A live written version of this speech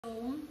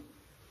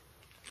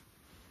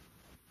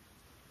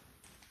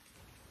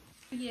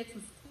here to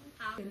scoop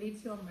out the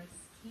later on my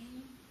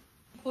skin.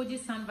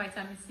 Koji Sun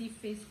Vitamin C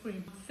face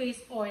cream,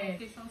 face oil,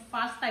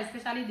 faster,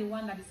 especially the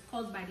one that is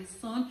caused by the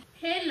sun.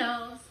 Hey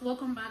loves,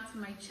 welcome back to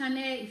my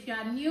channel. If you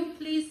are new,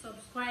 please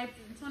subscribe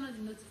and turn on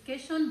the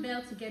notification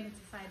bell to get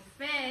notified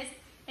first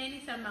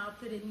anytime I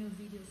upload a new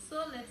video.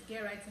 So let's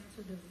get right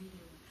into the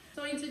video.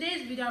 So in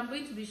today's video, I'm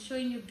going to be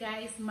showing you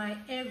guys my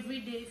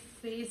everyday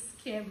face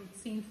care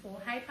routine for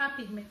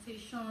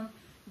hyperpigmentation,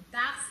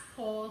 dark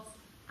spots,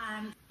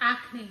 and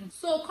acne.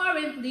 So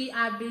currently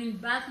I've been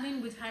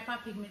battling with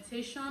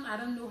hyperpigmentation. I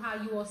don't know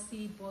how you all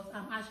see it, but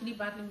I'm actually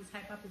battling with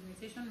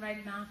hyperpigmentation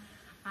right now,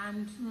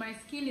 and my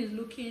skin is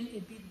looking a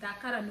bit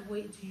darker than the way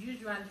it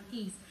usually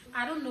is.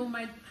 I don't know,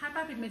 my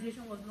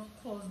hyperpigmentation was not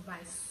caused by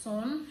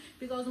sun,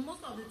 because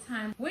most of the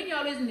time when you're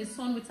always in the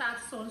sun without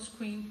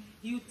sunscreen,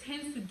 you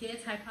tend to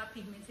get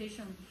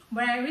hyperpigmentation.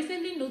 But I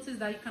recently noticed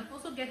that you can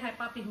also get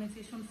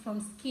hyperpigmentation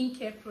from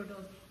skincare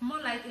products, more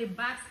like a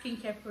bad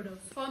skincare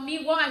product. For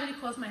me, what actually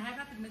caused my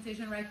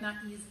hyperpigmentation right now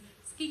is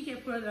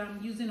skincare product that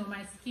I'm using on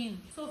my skin.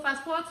 So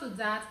fast forward to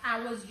that, I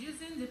was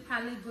using the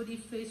Body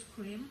face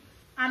cream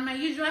and my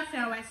usual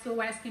Fair White So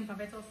White Skin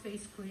Perfector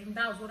face cream.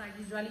 That was what I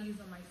usually use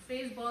on my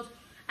face, but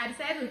I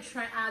decided to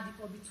try out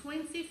the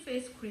BRIGHTENING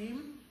face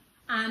cream,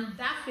 and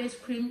that face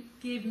cream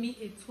gave me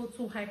a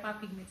total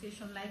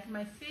hyperpigmentation. Like,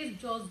 my face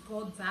just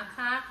got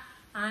darker,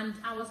 and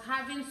I was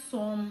having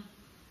some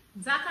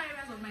darker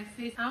areas of my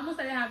face. I almost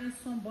started having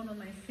sunburn on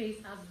my face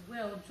as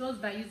well,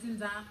 just by using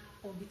that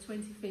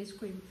BRIGHTENING face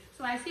cream.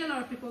 So I see a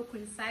lot of people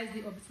criticize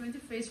the BRIGHTENING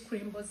face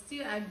cream, but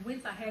still I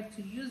went ahead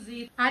to use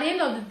it. At the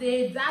end of the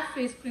day, that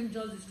face cream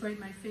just destroyed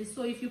my face.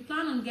 So if you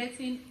plan on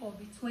getting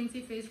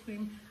BRIGHTENING face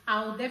cream,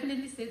 I will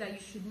definitely say that you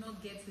should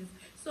not get it.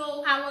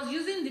 So I was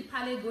using the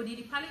Body.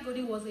 The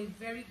Body was a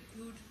very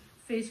good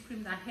face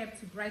cream that helped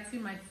to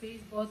brighten my face,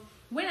 but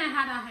when I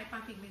had a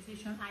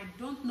hyperpigmentation, I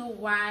don't know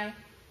why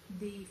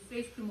the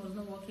face cream was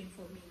not working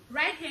for me.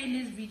 Right here in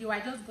this video,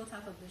 I just got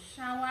out of the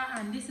shower,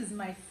 and this is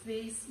my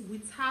face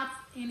without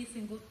any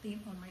single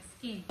thing on my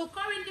skin. So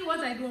currently what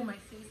I do on my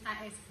face,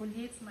 I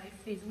exfoliate my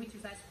face, which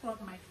is I scrub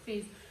my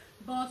face.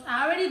 But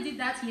I already did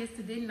that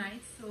yesterday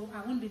night, so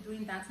I won't be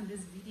doing that in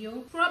this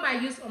video. Scrub I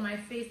use on my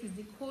face is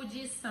the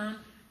Koji Sun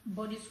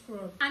body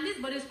scrub, and this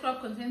body scrub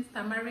contains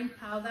tamarind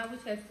powder,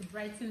 which helps to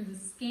brighten the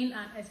skin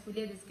and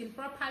exfoliate the skin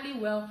properly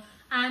well.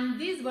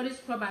 And this body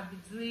scrub I've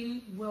been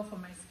doing well for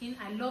my skin.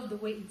 I love the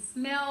way it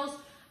smells,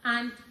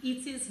 and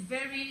it is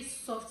very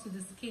soft to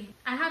the skin.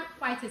 I have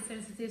quite a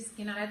sensitive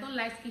skin, and I don't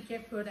like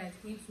skincare product that's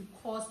going to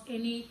cause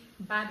any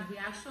bad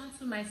reaction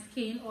to my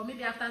skin, or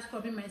maybe after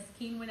scrubbing my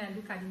skin, when I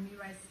look at the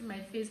mirror, I see my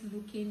face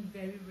looking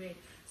very red.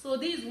 So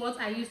this is what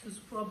I use to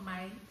scrub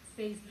my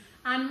face.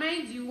 And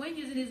mind you, when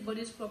using this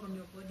body scrub on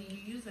your body,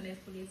 you use an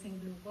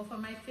exfoliating glue. But for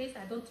my face,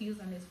 I don't use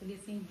an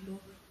exfoliating glue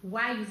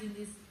while using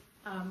this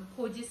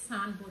Koji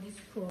Sun body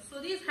scrub.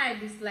 So this how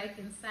it is like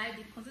inside.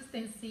 The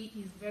consistency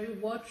is very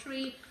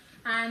watery,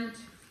 and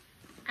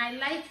I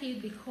like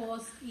it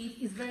because it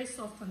is very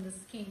soft on the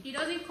skin. It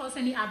doesn't cause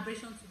any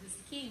abrasion to the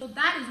skin. So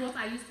that is what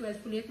I used to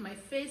exfoliate my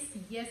face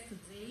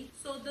yesterday.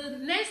 So the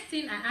next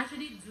thing I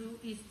actually do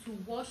is to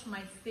wash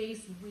my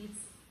face with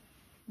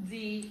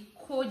the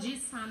Koji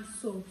Sun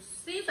soap.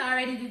 Since I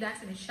already did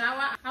that in the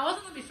shower, I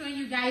wasn't going to be showing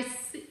you guys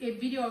a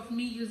video of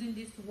me using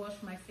this to wash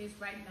my face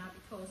right now,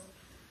 because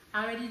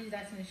I already did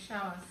that in the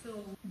shower.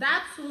 So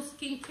that two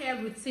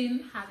skincare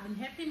routine has been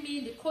helping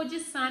me. The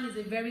Koji Sun is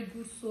a very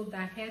good soap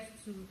that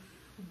helps to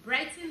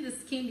brighten the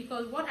skin,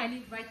 because what I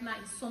need right now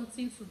is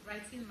something to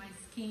brighten my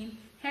skin,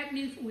 help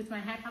me with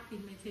my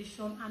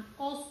hyperpigmentation, and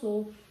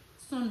also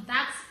some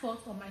dark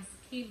spots on my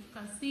skin. You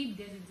can see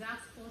there's a dark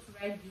spot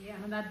right here,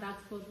 another dark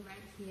spot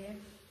right here.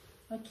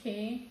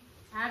 Okay,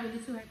 I have a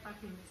little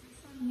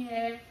hyperpigmentation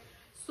here.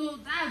 So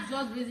that's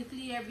just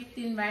basically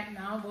everything right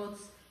now, but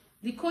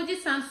the Koji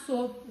Sun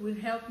soap will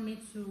help me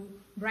to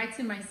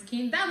brighten my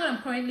skin. That's what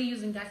I'm currently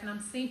using, guys, and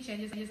I'm seeing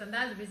changes, and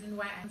that's the reason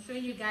why I'm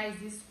showing you guys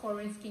this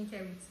current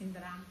skincare routine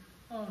that I'm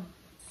on.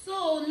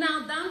 So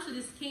now down to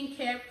the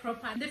skincare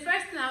proper. The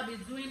first thing I'll be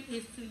doing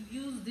is to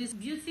use this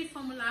Beauty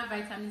Formula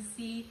Vitamin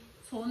C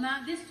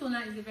toner. This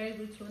toner is a very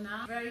good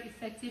toner, very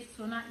effective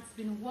toner. It's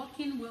been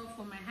working well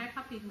for my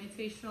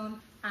hyperpigmentation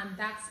and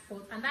dark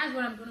spots, and that's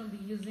what I'm going to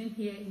be using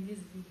here in this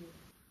video.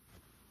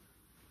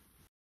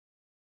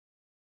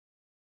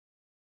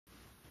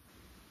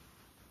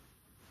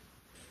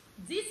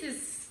 This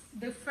is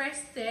the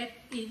first step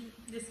in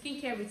the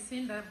skincare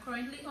routine that I'm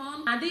currently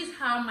on, and this is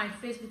how my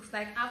face looks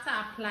like after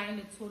applying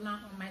the toner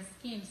on my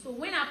skin. So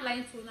when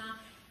applying toner,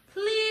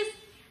 please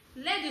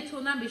let the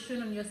toner be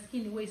showing on your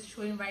skin the way it's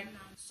showing right now.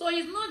 So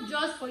it's not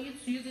just for you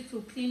to use it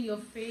to clean your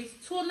face.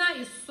 Toner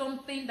is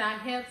something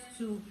that helps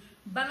to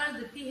balance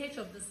the pH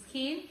of the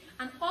skin,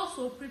 and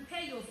also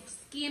prepare your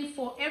skin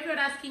for every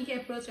other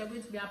skincare product you're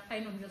going to be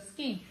applying on your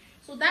skin.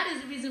 So that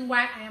is the reason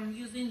why I am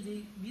using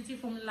the Beauty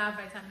Formula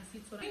Vitamin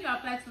C toner. When you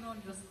apply toner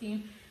on your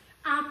skin,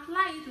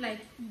 apply it like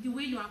the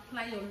way you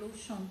apply your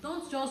lotion.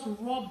 Don't just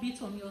rub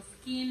it on your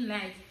skin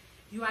like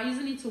you are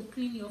using it to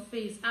clean your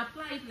face.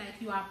 Apply it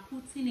like you are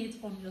putting it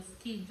on your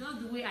skin,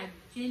 just the way I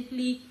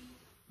gently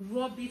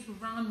rub it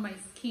around my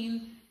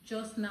skin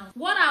just now.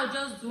 What I'll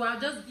just do, I'll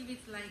just give it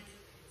like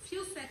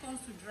few seconds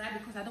to dry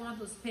because I don't want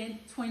to spend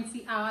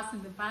 20 hours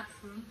in the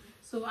bathroom.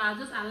 So I'll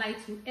just allow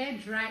it to air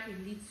dry a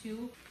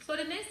little. So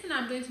the next thing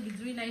I'm going to be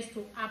doing now is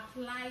to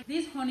apply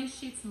this honey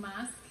sheet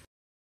mask.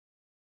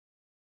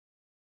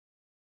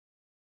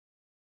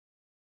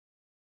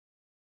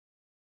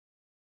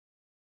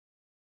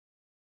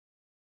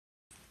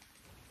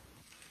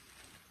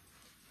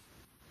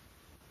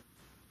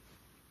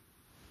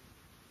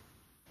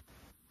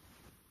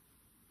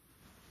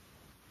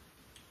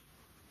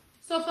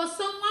 So for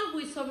someone who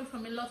is suffering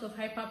from a lot of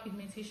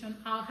hyperpigmentation,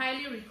 I'll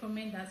highly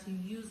recommend that you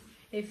use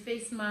a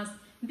face mask.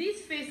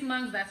 This face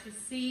mask that you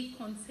see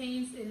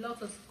contains a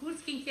lot of good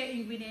skincare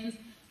ingredients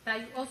that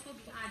you also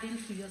be adding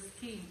to your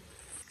skin.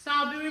 So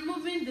I'll be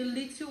removing the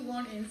little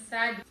one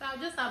inside. So I'll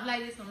just apply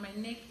this on my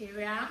neck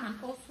area and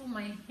also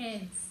my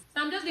hands.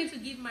 So I'm just going to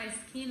give my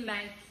skin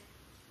like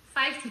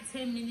 5 to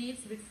 10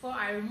 minutes before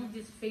I remove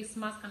this face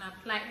mask and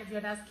apply every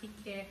other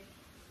skincare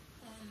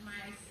on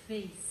my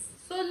face.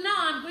 So now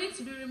I'm going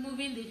to be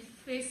removing the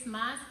face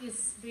mask.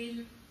 It's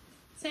been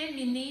 10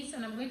 minutes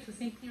and I'm going to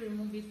simply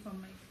remove it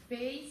from my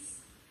face.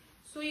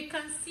 So you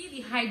can see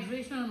the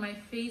hydration on my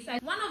face.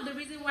 One of the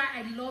reasons why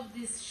I love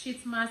this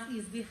sheet mask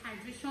is the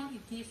hydration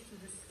it gives to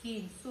the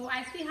skin. So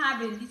I still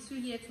have a little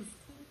here to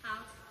scoop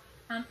out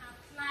and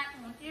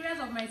apply on areas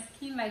of my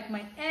skin like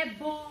my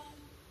elbow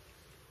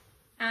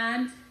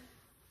and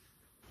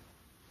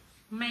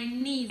my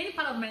knees. Any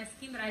part of my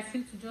skin that I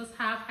seem to just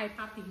have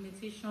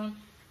hyperpigmentation,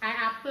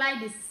 I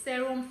apply the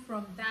serum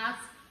from that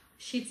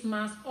sheet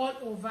mask all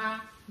over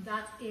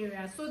that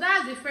area. So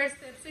that's the first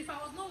step. So if I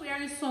was not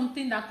wearing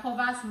something that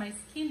covers my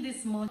skin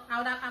this month, I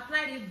would have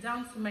applied it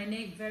down to my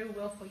neck very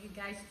well for you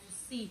guys to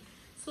see.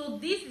 So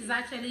this is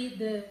actually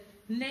the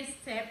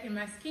next step in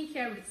my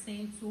skincare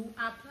routine, to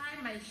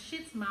apply my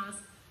sheet mask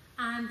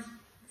and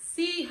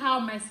see how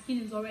my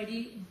skin is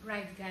already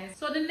bright, guys.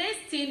 So the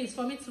next thing is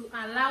for me to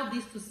allow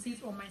this to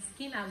sit on my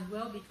skin as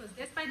well, because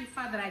despite the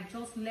fact that I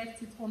just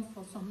left it on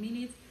for some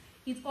minutes,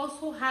 it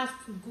also has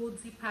to go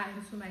deeper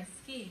into my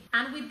skin.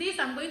 And with this,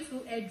 I'm going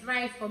to air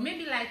dry for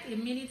maybe like a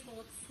minute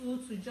or two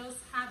to just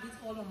have it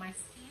all on my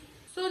skin.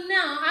 So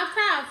now,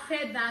 after I've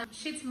felt that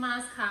sheet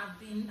mask have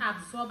been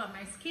absorbed by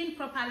my skin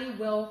properly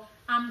well,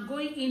 I'm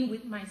going in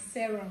with my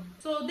serum.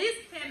 So this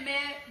Premier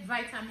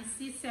Vitamin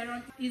C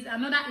serum is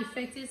another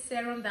effective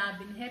serum that has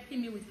been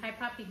helping me with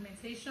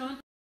hyperpigmentation.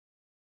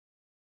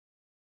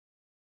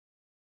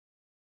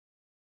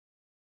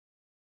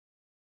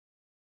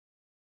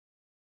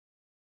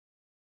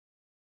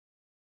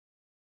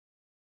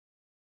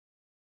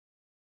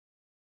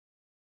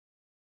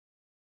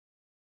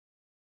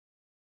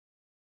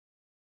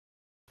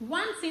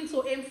 One thing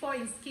to aim for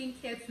in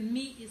skincare to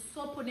me is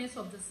suppleness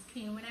of the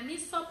skin. When I mean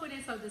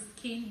suppleness of the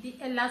skin, the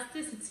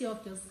elasticity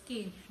of your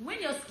skin.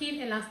 When your skin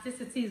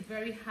elasticity is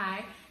very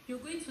high, you're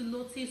going to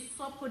notice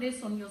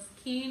suppleness on your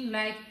skin,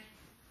 like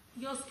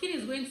your skin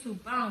is going to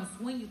bounce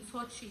when you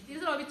touch it.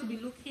 Instead of it to be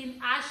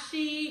looking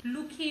ashy,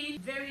 looking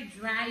very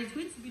dry, it's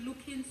going to be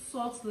looking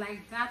soft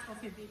like that of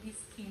a baby's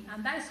skin.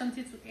 And that is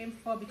something to aim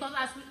for, because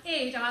as we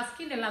age, our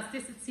skin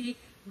elasticity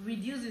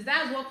reduces.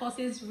 That's what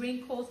causes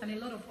wrinkles and a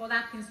lot of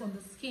other things on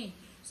the skin.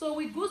 So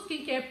with good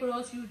skincare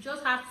products, you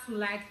just have to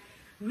like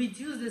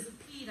reduce the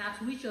speed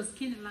at which your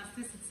skin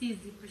elasticity is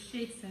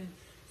depreciating.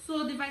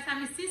 So the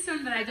vitamin C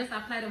serum that I just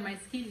applied on my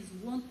skin is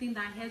one thing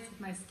that helps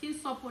with my skin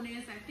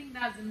suppleness. I think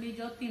that's the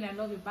major thing I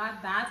love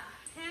about that.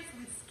 It helps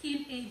with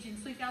skin aging.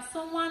 So if you are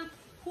someone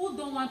who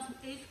don't want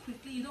to age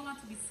quickly, you don't want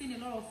to be seeing a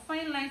lot of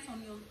fine lines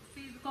on your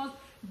face, because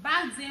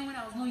back then when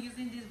I was not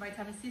using this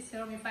vitamin C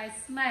serum, if I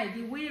smile,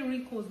 the way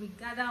wrinkles would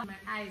gather on my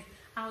eyes,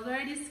 I was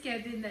already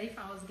scared that if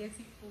I was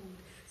getting old.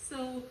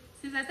 So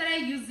since I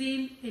started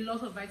using a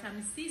lot of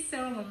vitamin C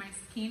serum on my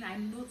skin, I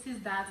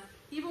noticed that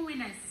even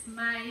when I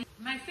smile,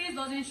 my face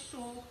doesn't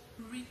show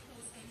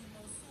wrinkles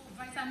anymore. So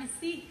vitamin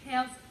C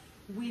helps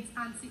with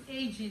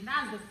anti-aging.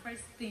 That's the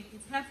first thing.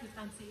 It helps with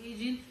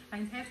anti-aging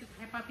and it helps with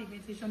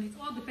hyperpigmentation. It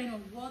all depends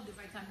on what the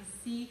vitamin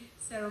C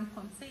serum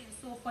contains.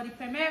 So for the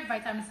Premier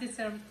Vitamin C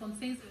serum, it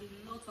contains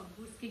a lot of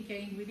good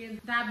skincare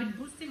ingredients that have been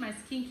boosting my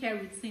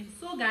skincare routine.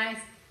 So guys,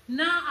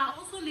 now I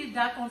also leave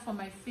that on for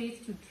my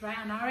face to dry,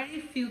 and I already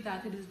feel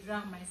that it is dry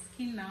on my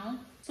skin now.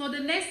 So the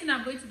next thing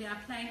I'm going to be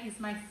applying is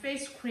my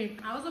face cream.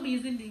 I'll also be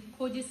using the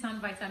Koji San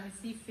Vitamin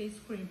C face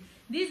cream.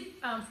 This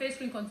face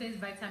cream contains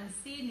vitamin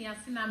C,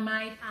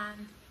 niacinamide,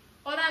 and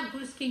other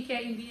good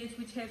skincare ingredients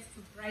which helps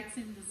to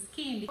brighten the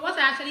skin. What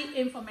I actually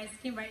aim for my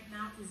skin right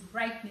now is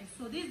brightness.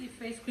 So this is the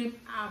face cream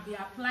I'll be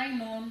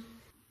applying on.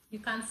 You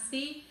can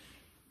see.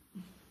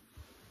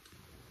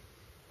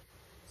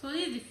 So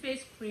this is the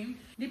face cream.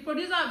 The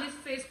producer of this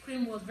face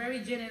cream was very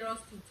generous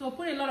to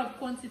put a lot of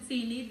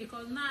quantity in it,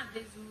 because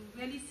nowadays you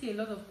really see a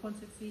lot of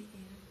quantity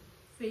in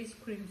face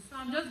cream. So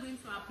I'm just going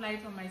to apply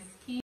it on my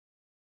skin.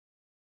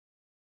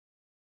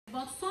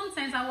 But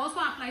sometimes I will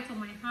also apply it on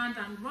my hand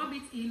and rub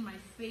it in my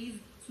face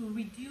to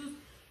reduce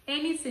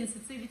any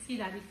sensitivity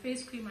that the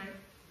face cream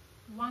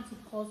I want to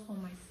cause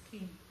on my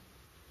skin.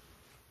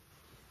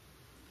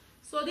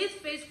 So this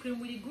face cream,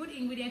 with the good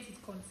ingredients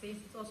it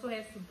contains, it also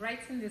helps to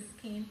brighten the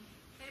skin,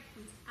 help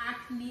with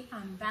acne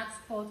and dark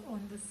spots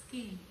on the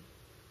skin.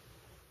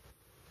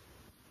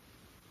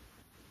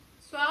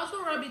 So I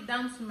also rub it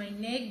down to my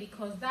neck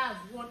because that's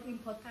one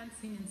important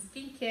thing in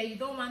skincare. You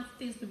don't want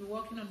things to be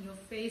working on your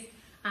face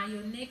and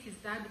your neck is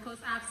dark, because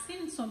I've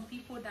seen some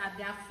people that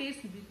their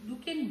face will be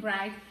looking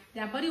bright,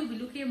 their body will be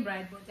looking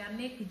bright, but their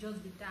neck will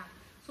just be dark.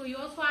 So you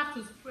also have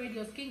to spread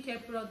your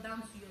skincare product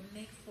down to your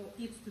neck for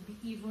it to be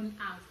even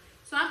out.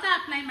 So after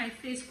applying my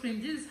face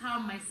cream, this is how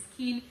my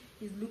skin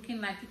is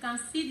looking like. You can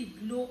see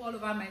the glow all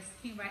over my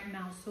skin right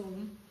now. So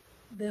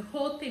the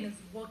whole thing is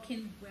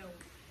working well.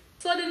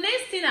 So the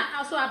next thing I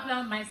also apply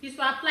on my skin is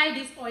to apply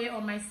this oil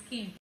on my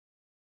skin.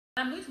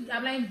 I'm going to be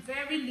applying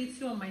very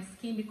little on my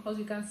skin because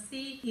you can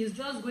see it's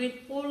just going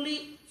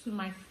only to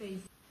my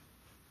face.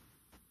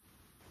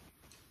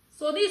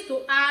 So this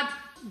to add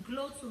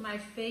glow to my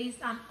face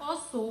and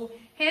also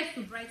helps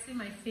to brighten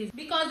my face,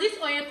 because this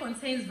oil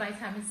contains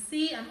vitamin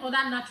C and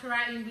other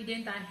natural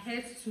ingredients that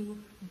helps to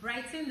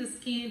brighten the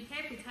skin,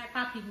 help with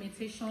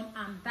hyperpigmentation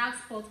and dark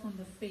spots on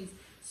the face.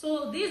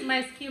 So this is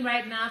my skin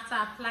right now. After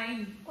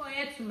applying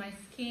oil to my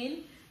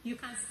skin, you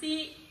can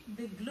see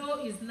the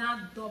glow is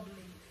now doubling.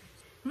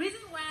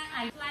 Reason why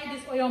I apply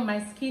this oil on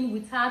my skin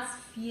without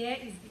fear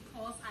is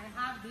because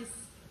I have this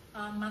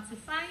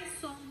mattifying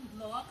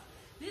sunblock.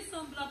 This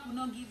sunblock will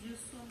not give you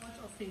so much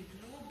of a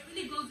glow. It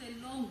really goes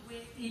a long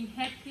way in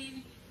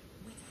helping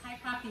with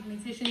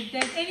hyperpigmentation. If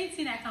there's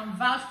anything I can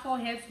vouch for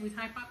helps with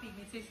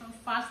hyperpigmentation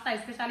faster,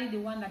 especially the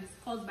one that is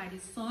caused by the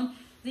sun,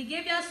 the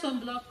Gavia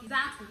sunblock is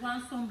that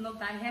one sunblock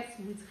that helps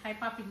with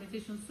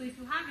hyperpigmentation. So if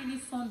you have any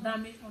sun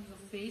damage on your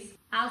face,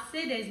 I'll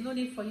say there's no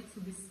need for you to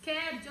be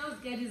scared.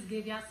 Just get this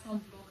Gavia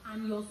sunblock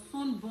and your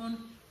sunburn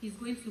is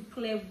going to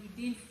clear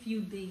within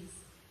few days.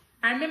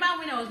 I remember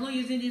when I was not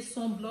using this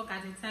sunblock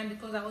at the time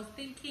because I was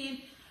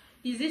thinking,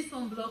 is this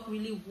sunblock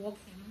really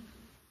working?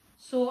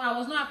 So I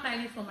was not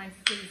applying it for my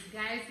face.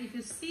 Guys, if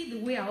you see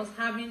the way I was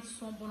having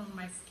sunburn on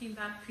my skin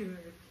that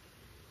period,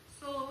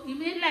 so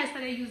immediately I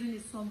started using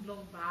this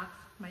sunblock back,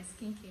 my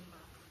skin came back.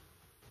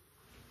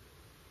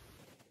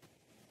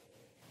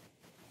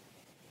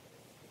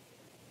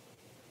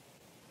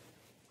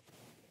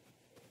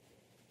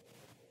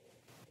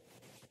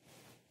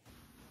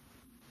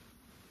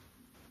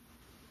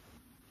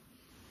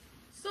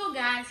 So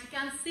guys, you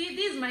can see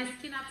this is my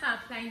skin after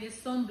applying the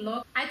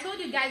sunblock. I told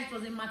you guys it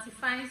was a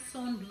mattifying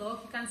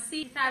sunblock. You can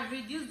see it has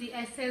reduced the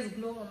excess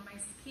glow on my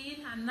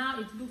skin and now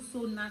it looks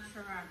so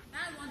natural.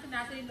 That's one thing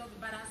I really love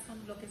about that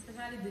sunblock,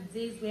 especially the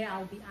days where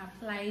I'll be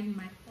applying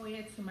my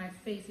oil to my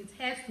face. It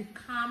helps to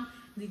calm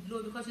the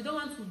glow because you don't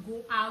want to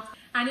go out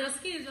and your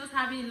skin is just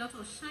having a lot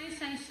of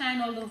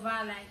shine all over,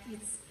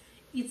 like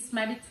it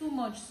might be too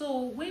much.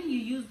 So when you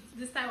use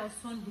this type of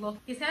sunblock,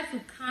 it helps to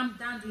calm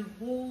down the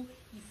whole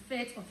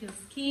effect of your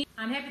skin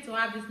and help you to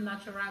have this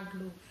natural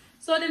glow.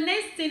 So the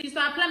next thing is to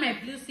apply my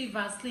Blue Sea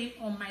Vaseline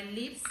on my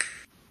lips.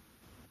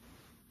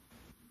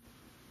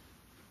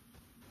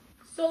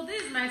 So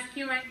this is my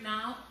skin right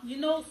now. You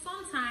know,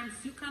 sometimes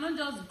you cannot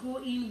just go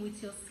in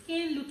with your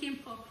skin looking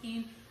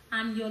popping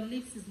and your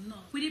lips is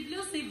not. With the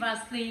Blue Sea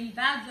Vaseline,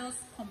 that just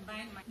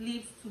combined my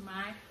lips to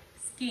my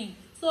skin.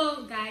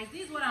 So guys,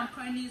 this is what I'm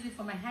currently using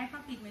for my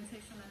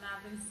hyperpigmentation and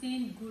I've been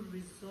seeing good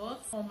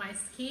results on my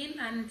skin,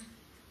 and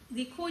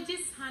the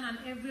Koji's hand and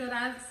every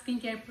other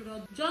skincare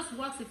product just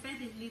works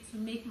effectively to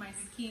make my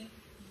skin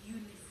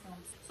uniform.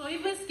 So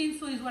even skin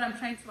tone is what I'm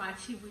trying to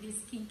achieve with this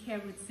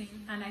skincare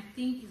routine, and I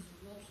think it's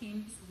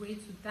working its way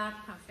to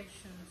that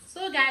perfection.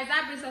 So guys,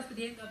 that brings us to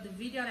the end of the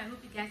video and I hope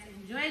you guys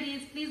enjoyed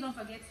it. Please don't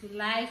forget to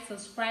like,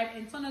 subscribe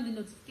and turn on the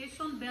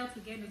notification bell to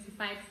get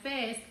notified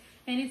first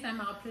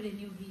anytime I upload a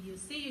new video.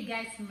 See you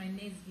guys in my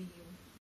next video.